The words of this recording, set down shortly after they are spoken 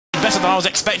better than I was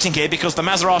expecting here, because the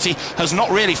Maserati has not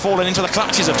really fallen into the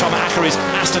clutches of Thomas Ackery's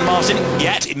Aston Martin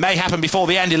yet. It may happen before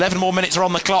the end. 11 more minutes are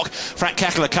on the clock. Frank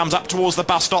Kekele comes up towards the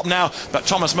bus stop now, but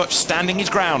Thomas Much standing his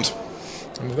ground.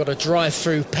 And we've got a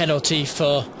drive-through penalty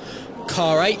for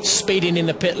car 8 speeding in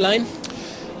the pit lane.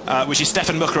 Which is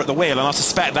Stefan Mucker at the wheel, and I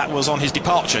suspect that was on his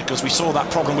departure, because we saw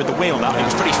that problem with the wheel nut. It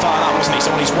was pretty far up, wasn't he?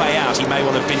 So on his way out, he may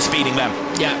well have been speeding them.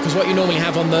 Yeah, because what you normally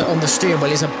have on the steering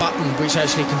wheel is a button which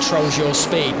actually controls your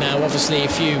speed. Now, obviously,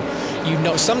 if you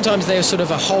know, sometimes there's sort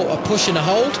of a push and a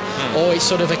hold, or it's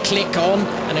sort of a click on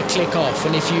and a click off,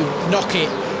 and if you knock it,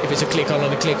 if it's a click on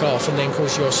and a click off, and then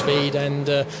cause your speed and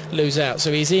lose out.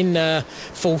 So he's in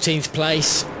 14th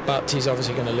place, but he's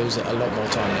obviously going to lose it a lot more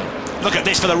time now. Look at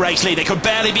this for the race lead. They could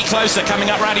barely be closer.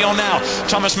 Coming up rally on now.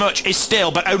 Thomas Much is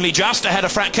still, but only just, ahead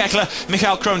of Frank Kekele.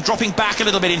 Michael Krohn dropping back a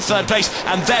little bit in 3rd place.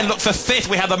 And then look for 5th.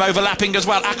 We have them overlapping as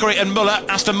well. Ackery and Muller,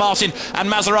 Aston Martin and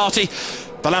Maserati.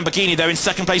 The Lamborghini, though, in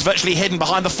 2nd place, virtually hidden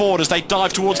behind the Ford as they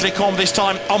dive towards Lecombe this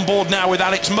time. On board now with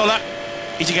Alex Muller.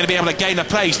 Is he going to be able to gain a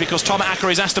place, because Thomas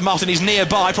Ackery's Aston Martin is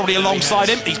nearby, probably alongside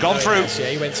him? He's gone through. Yeah,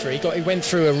 he went through. He went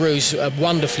through a ruse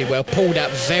wonderfully well, pulled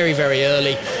out very, very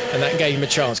early, and that gave him a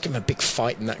chance. Gave him a big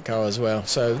fight in that car as well.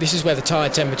 So this is where the tyre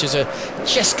temperatures are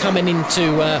just coming into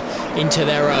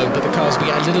their own, but the cars will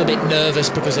get a little bit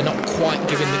nervous because they're not quite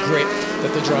giving the grip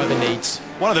that the driver needs.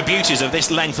 One of the beauties of this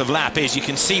length of lap is you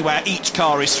can see where each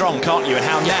car is strong, can't you? And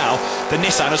how now the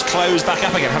Nissan has closed back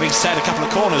up again, having set a couple of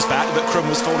corners back that Krum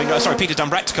was falling. Sorry, Peter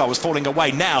Dumbrecht's car was falling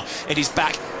away. Now it is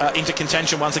back into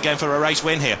contention once again for a race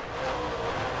win here.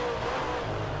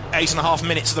 8.5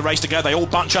 minutes of the race to go. They all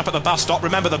bunch up at the bus stop.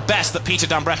 Remember, the best that Peter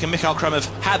Dumbrecht and Michael Krum have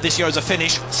had this year as a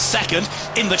finish. 2nd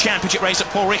in the championship race at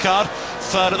Paul Ricard.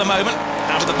 3rd at the moment,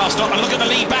 out of the bus stop. And look at the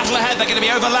lead battle ahead. They're going to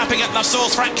be overlapping at La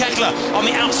Source. Frank Kekele on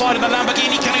the outside of the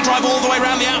Lamborghini. Can he drive all the way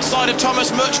around the outside of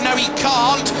Thomas Much? No, he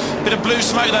can't. Bit of blue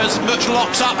smoke though as Much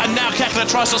locks up, and now Kekele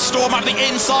tries to storm up the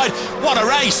inside. What a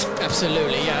race!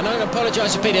 Absolutely, yeah. And I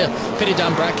apologise to Peter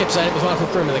Dumbrecht. Kept saying it was Michael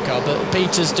Krum in the car, but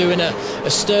Peter's doing a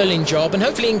sterling job, and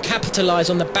hopefully he can capitalise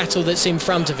on the battle that's in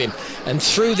front of him. And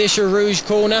through this Rouge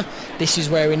corner, this is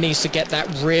where he needs to get that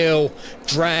real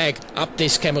drag up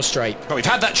this Kemmel Straight. Well, we've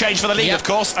had that change for the lead, of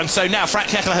course, and so now Frank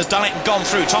Kekele has done it and gone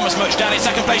through. Thomas Much down in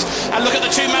 2nd place, and look at the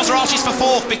 2 Maseratis for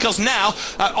 4th, because now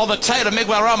on the tail of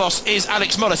Miguel Ramos is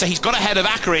Alex Muller. So he's got ahead of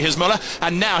Ackery, his Muller,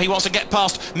 and now he wants to get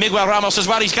past Miguel Ramos as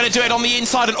well. He's going to do it on the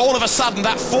inside, and all of a sudden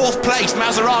that 4th place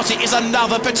Maserati is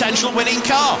another potential winning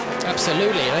car.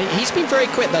 Absolutely. He's been very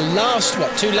quick. The last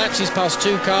 2 laps he's passed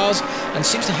 2 cars and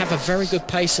seems to have a very good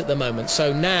pace at the moment.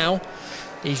 So now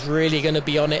he's really going to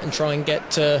be on it and try and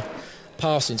get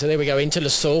passing. So there we go, into La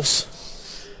Source.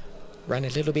 Ran a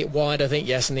little bit wide, I think,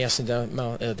 yes, and the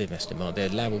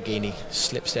Lamborghini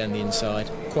slips down the inside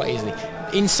quite easily.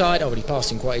 Inside, but he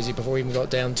passed him quite easily before he even got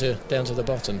down to the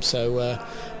bottom. So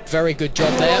very good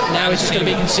job there. Now it's just going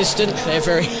to be consistent. They're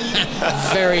very,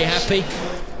 very happy.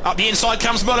 Up the inside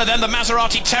comes Muller, then the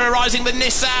Maserati terrorising the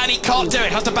Nissan. He can't do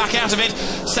it, has to back out of it.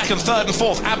 2nd, 3rd and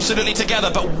 4th absolutely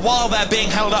together, but while they're being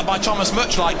held up by Thomas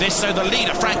Much like this, so the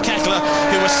leader, Frank Kekele,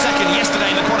 who was 2nd yesterday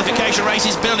in the qualification race,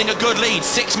 is building a good lead.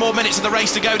 6 more minutes of the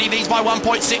race to go, and he leads by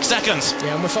 1.6 seconds.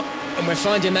 Yeah, and we're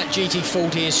finding that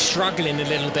GT40 is struggling a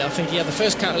little bit. I think, the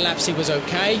first couple of laps he was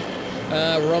okay.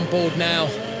 We're on board now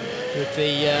with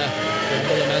the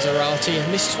Muller Maserati,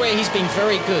 and this is where he's been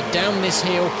very good, down this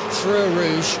hill, through a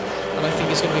Rouge, and I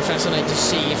think it's going to be fascinating to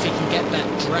see if he can get that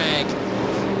drag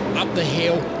up the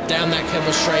hill, down that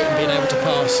Kemmel Straight, and being able to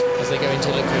pass as they go into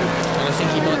Lecombe. And I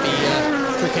think he might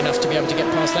be quick enough to be able to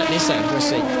get past that Nissan. We'll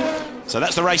see. So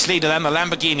that's the race leader then, the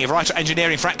Lamborghini of Reiter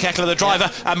Engineering, Frank Kekele the driver,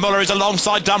 and Muller is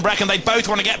alongside Dumbrecht, and they both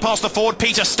want to get past the Ford.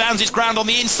 Peter stands his ground on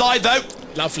the inside though.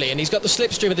 Lovely, and he's got the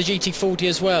slipstream of the GT40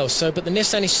 as well. So, but the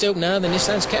Nissan is still, no, the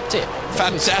Nissan's kept it.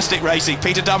 Fantastic racing.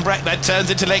 Peter Dumbrecht then turns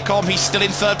into Lecombe. He's still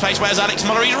in 3rd place. Where's Alex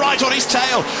Muller? He's right on his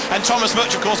tail. And Thomas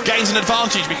Much, of course, gains an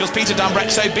advantage because Peter Dumbrecht,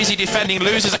 so busy defending,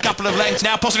 loses a couple of lengths.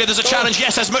 Now possibly there's a challenge.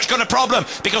 Yes, has Much got a problem?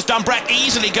 Because Dumbrecht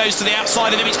easily goes to the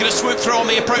outside of him. He's going to swoop through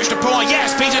on the approach to point.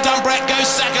 Yes, Peter Dumbrecht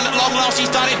goes 2nd. At long last, he's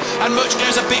done it. And Much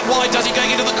goes a bit wide. Does he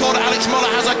going into the corner? Alex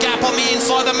Muller has a gap on the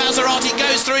inside. The Maserati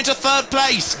goes through into 3rd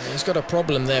place. He's got a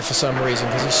problem there for some reason,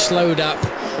 because he slowed up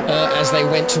as they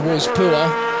went towards Pua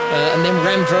and then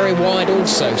ran very wide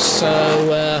also,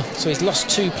 so he's lost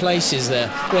 2 places there.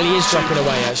 Well, he is dropping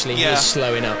away actually. He is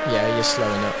slowing up. Yeah, he is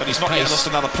slowing up. But he's not yet lost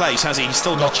another place, has he? He's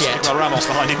still got Ramos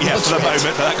behind him yet for the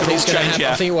moment, but that could all change.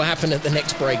 I think it will happen at the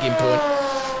next breaking point,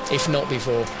 if not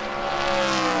before.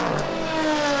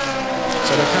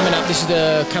 So they're coming up. This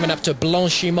is coming up to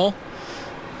Blanchiment.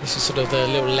 This is sort of the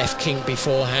little left kink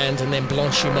beforehand, and then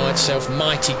Blanchiment itself,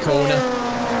 mighty corner.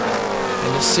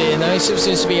 Let's see, now he still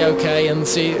seems to be okay, and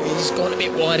see he's gone a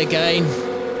bit wide again.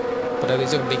 But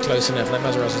it's not going to be close enough. That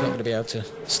Maserati's not going to be able to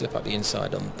slip up the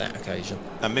inside on that occasion.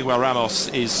 And Miguel Ramos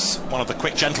is one of the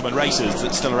quick gentleman racers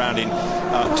that's still around in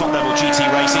top-level GT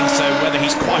racing, so whether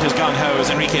he's quite as gung-ho as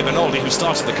Enrique Bernoldi, who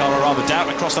started the car, I rather doubt.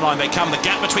 Across the line they come. The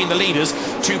gap between the leaders,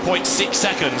 2.6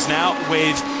 seconds now,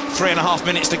 with 3.5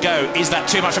 minutes to go. Is that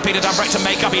too much for Peter Dumbreck to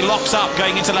make up? He locks up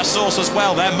going into La Source as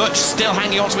well there. Much still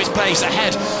hanging on to his place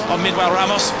ahead of Miguel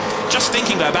Ramos. Just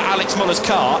thinking though about Alex Muller's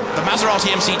car, the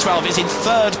Maserati MC12 is in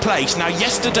third place. Now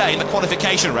yesterday in the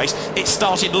qualification race it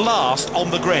started last on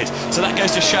the grid, so that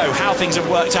goes to show how things have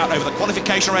worked out over the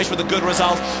qualification race with a good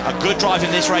result, a good drive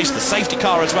in this race, the safety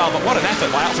car as well. But what an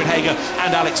effort by Alfred Hager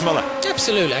and Alex Muller.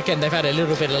 Absolutely. Again, they've had a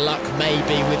little bit of luck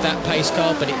maybe with that pace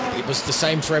car, but it was the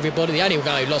same for everybody. The only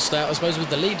guy who lost out, I suppose, was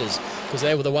the leaders, because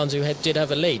they were the ones who did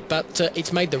have a lead. But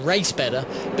it's made the race better,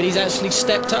 but he's actually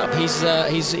stepped up.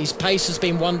 His pace has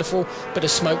been wonderful. Bit of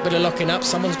smoke, bit of locking up.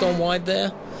 Someone's gone wide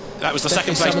there. That was the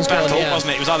second place battle,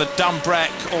 wasn't it? It was either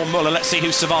Dumbreck or Muller. Let's see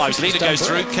who survives. Leader goes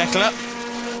through, Keckler.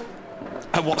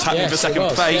 And what's happening for second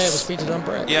place? Yeah, it was Peter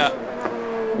Dumbreck. Yeah.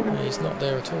 He's not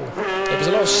there at all. There was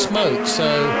a lot of smoke, so...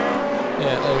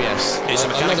 Yeah, oh yes. It's a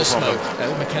mechanical problem.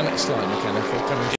 Slight mechanical coming